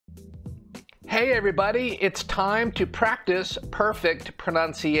Hey everybody, it's time to practice perfect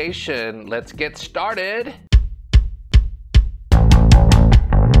pronunciation. Let's get started.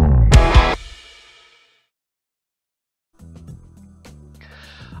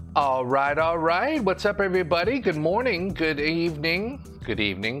 All right. What's up everybody? Good morning, good evening,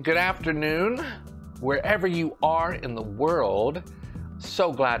 good afternoon, wherever you are in the world.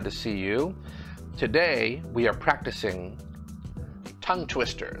 So glad to see you. Today we are practicing tongue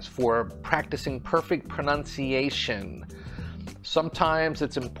twisters for practicing perfect pronunciation. Sometimes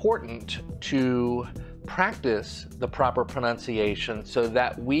it's important to practice the proper pronunciation so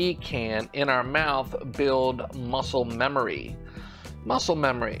that we can, in our mouth, build muscle memory. Muscle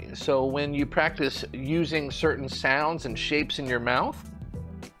memory. So when you practice using certain sounds and shapes in your mouth,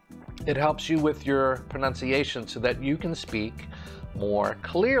 it helps you with your pronunciation so that you can speak more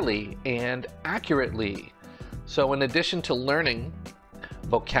clearly and accurately. So in addition to learning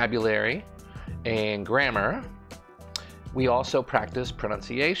vocabulary and grammar, we also practice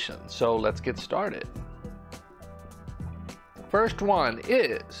pronunciation. So let's get started. First one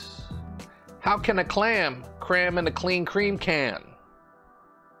is, how can a clam cram in a clean cream can?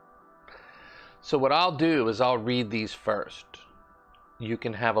 So what I'll do is I'll read these first. You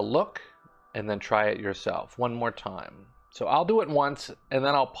can have a look and then try it yourself one more time. So I'll do it once and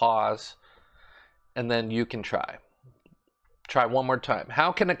then I'll pause and then you can try. Try one more time.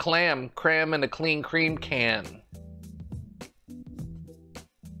 How can a clam cram in a clean cream can?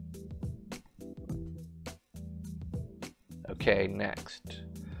 Okay, next.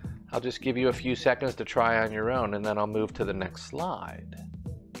 I'll just give you a few seconds to try on your own and then I'll move to the next slide.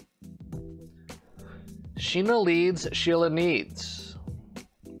 Sheena leads, Sheila needs.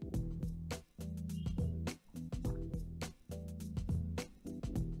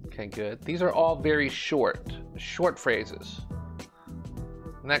 Okay, good. These are all very short phrases.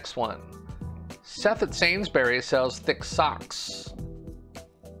 Next one. Seth at Sainsbury's sells thick socks.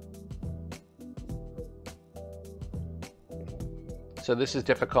 So this is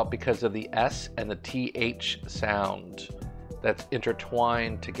difficult because of the S and the TH sound that's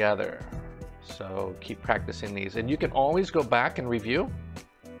intertwined together. So keep practicing these. And you can always go back and review.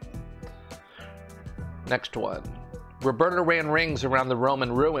 Next one. Roberta ran rings around the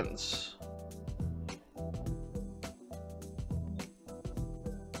Roman ruins.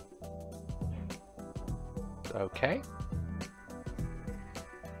 Okay.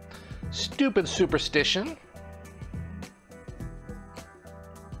 Stupid superstition.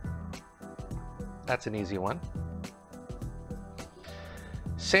 That's an easy one.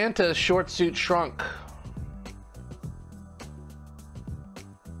 Santa's short suit shrunk.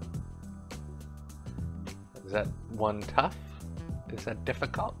 Is that one tough? Is that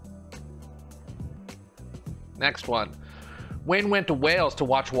difficult? Next one. Wayne went to Wales to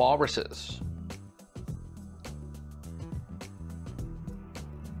watch walruses.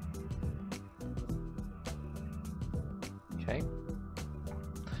 Okay.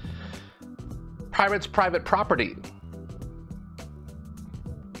 Pirate's private property.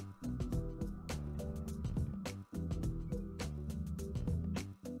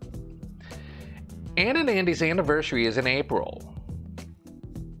 Ann and Andy's anniversary is in April.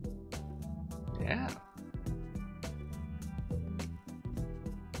 Yeah.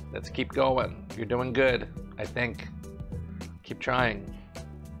 Let's keep going. You're doing good, I think. Keep trying.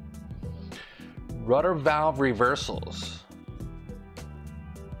 Rudder valve reversals.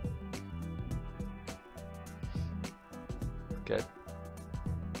 Good.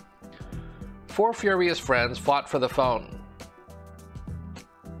 Four furious friends fought for the phone.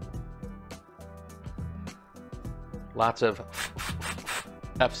 Lots of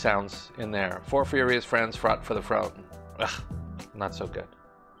F sounds in there. Four furious friends fought for the phone. Ugh, not so good.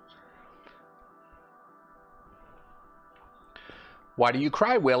 Why do you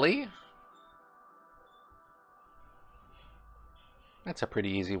cry, Willie? That's a pretty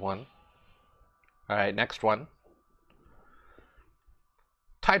easy one. All right, next one.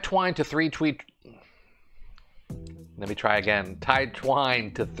 Tie twine to three tweet. Let me try again. Tie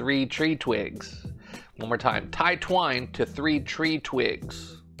twine to 3 tree twigs. One more time. Tie twine to 3 tree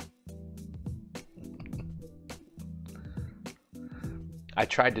twigs. I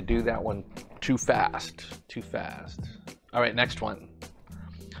tried to do that one too fast. All right, next one.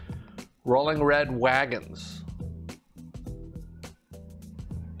 Rolling red wagons.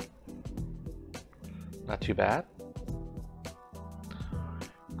 Not too bad.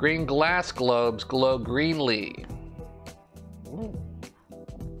 Green glass globes glow greenly. Ooh.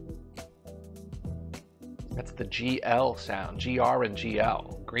 That's the GL sound, GR and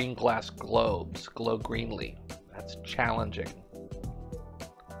GL. Green glass globes glow greenly. That's challenging.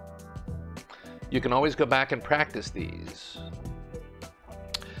 You can always go back and practice these.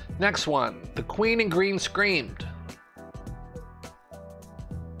 Next one, the Queen in Green screamed.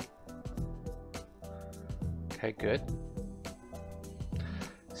 Okay, good.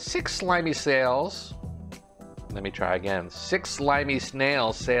 6 slimy sails. Let me try again. 6 slimy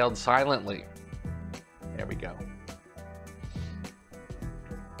snails sailed silently. There we go.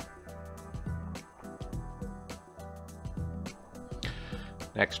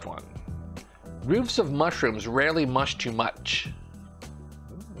 Next one. Roofs of mushrooms rarely mush too much.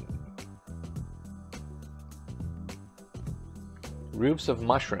 Roofs of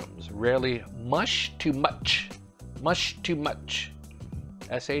mushrooms rarely mush too much. Mush too much.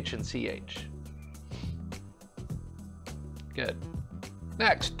 SH and CH. Good.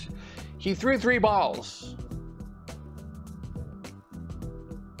 Next. He threw 3 balls.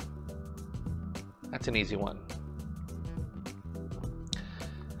 That's an easy one.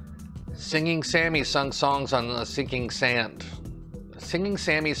 Singing Sammy sung songs on sinking sand. Singing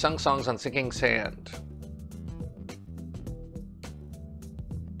Sammy sung songs on sinking sand.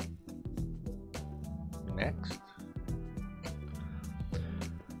 Next.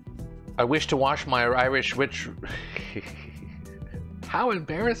 I wish to wash my Irish witch. How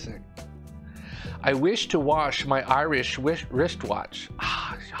embarrassing. I wish to wash my Irish wristwatch.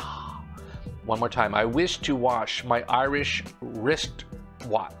 One more time. I wish to wash my Irish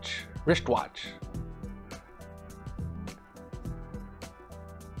wristwatch.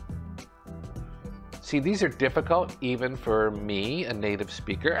 See, these are difficult even for me, a native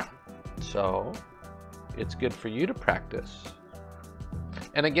speaker. So it's good for you to practice.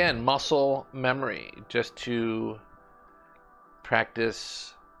 And again, muscle memory, just to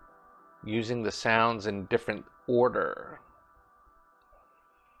practice using the sounds in different order.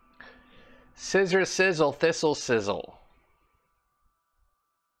 Scissor, sizzle, thistle, sizzle.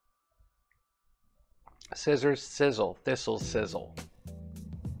 Scissor, sizzle, thistle, sizzle.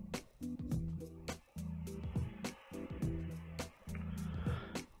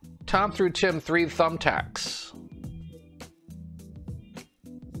 Tom threw Tim 3 thumbtacks.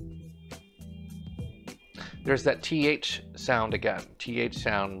 There's that TH sound again. TH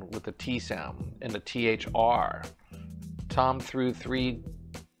sound with the T sound and the THR. Tom threw Tim 3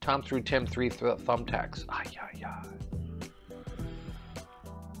 thumbtacks. Ay, ay, ay.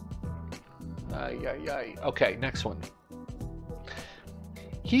 Ay, ay, ay. Okay, next one.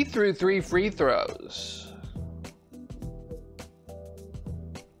 He threw 3 free throws.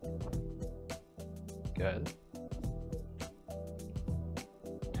 Good.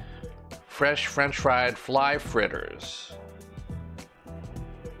 Fresh French fried fly fritters.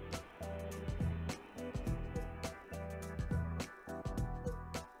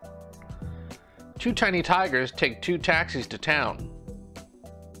 Two tiny tigers take 2 taxis to town.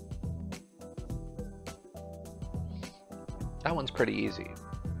 That one's pretty easy.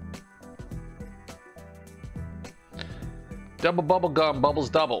 Double bubble gum bubbles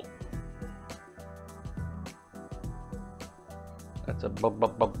double. That's a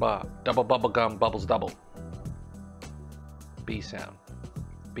double bubble gum bubbles double. B sound.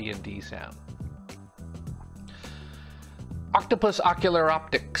 B and D sound. Octopus ocular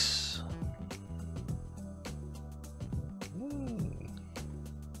optics.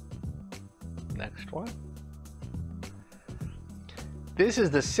 Next one. This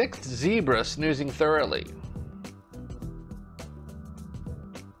is the 6th zebra snoozing thoroughly.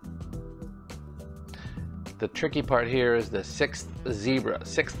 The tricky part here is the 6th zebra.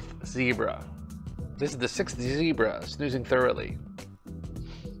 6th zebra. This is the 6th zebra snoozing thoroughly.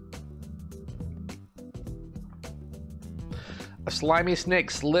 A slimy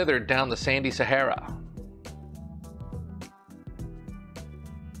snake slithered down the sandy Sahara.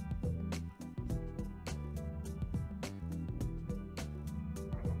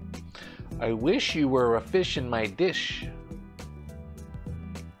 I wish you were a fish in my dish.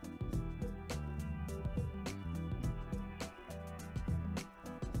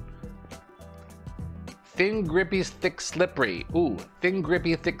 Thin, grippy, thick, slippery. Ooh, thin,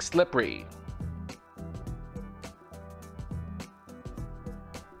 grippy, thick, slippery.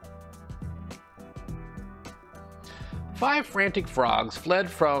 Five frantic frogs fled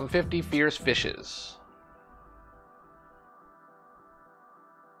from 50 fierce fishes.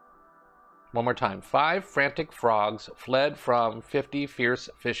 One more time. 5 frantic frogs fled from 50 fierce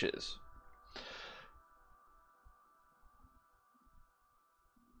fishes.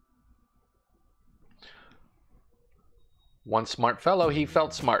 One smart fellow, he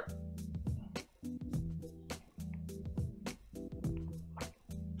felt smart.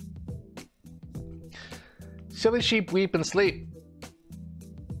 Silly sheep weep and sleep.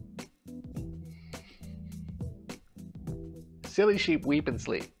 Silly sheep weep and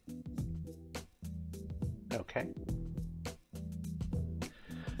sleep. Okay.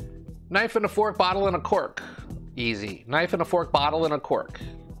 Knife and a fork, bottle and a cork. Easy. Knife and a fork, bottle and a cork.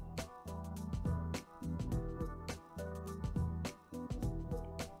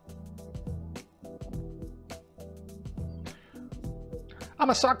 I'm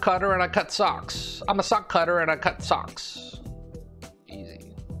a sock cutter and I cut socks. I'm a sock cutter and I cut socks.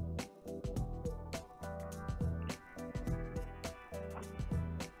 Easy.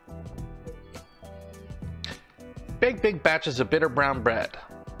 Bake big batches of bitter brown bread.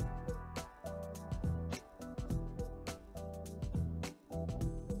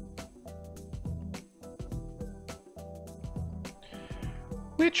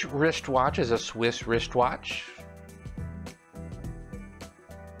 Which wristwatch is a Swiss wristwatch?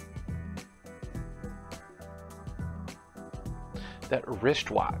 That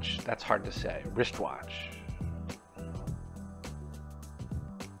wristwatch, that's hard to say. Wristwatch.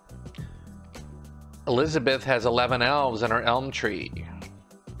 Elizabeth has 11 elves in her elm tree.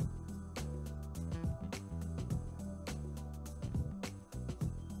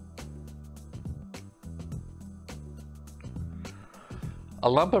 A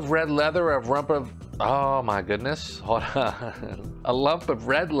lump of red leather, a rump of... Oh my goodness. Hold on. A lump of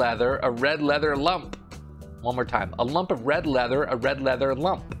red leather, a red leather lump. One more time. A lump of red leather, a red leather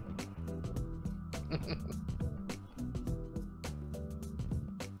lump.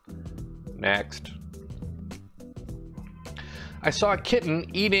 Next. I saw a kitten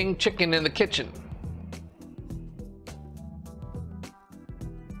eating chicken in the kitchen.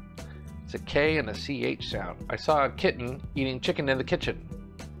 It's a K and a CH sound. I saw a kitten eating chicken in the kitchen.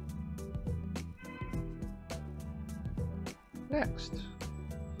 Next.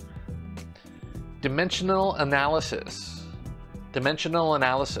 Dimensional analysis. Dimensional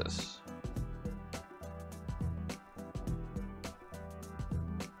analysis.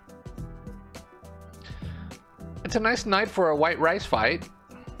 It's a nice night for a white rice fight.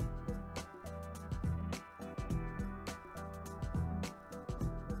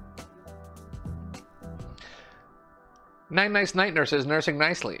 Nine nice night nurses nursing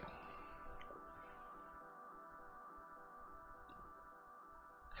nicely.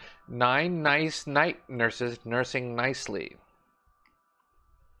 Nine nice night nurses nursing nicely.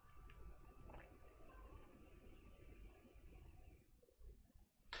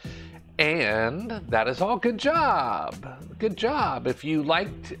 And that is all. Good job. Good job. If you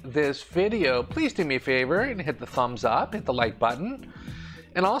liked this video, please do me a favor and hit the thumbs up, hit the like button.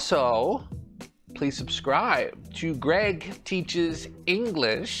 And also, please subscribe to Greg Teaches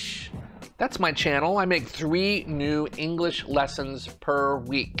English. That's my channel. I make 3 new English lessons per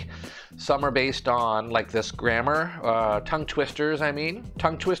week. Some are based on, like this, grammar, tongue twisters,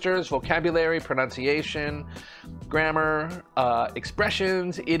 tongue twisters, vocabulary, pronunciation, grammar,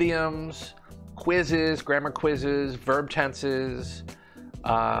 expressions, idioms, quizzes, grammar quizzes, verb tenses,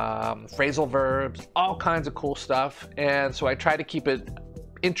 phrasal verbs, all kinds of cool stuff. And so I try to keep it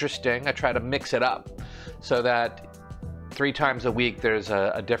interesting. I try to mix it up so that 3 times a week there's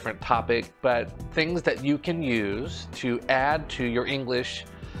a different topic, but things that you can use to add to your English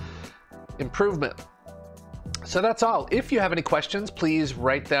improvement. So that's all. If you have any questions, please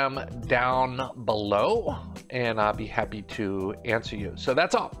write them down below and I'll be happy to answer you. So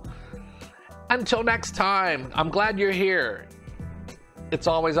that's all. Until next time, I'm glad you're here. It's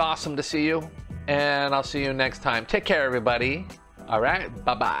always awesome to see you, and I'll see you next time. Take care, everybody. All right,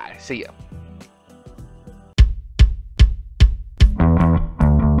 bye-bye. See ya.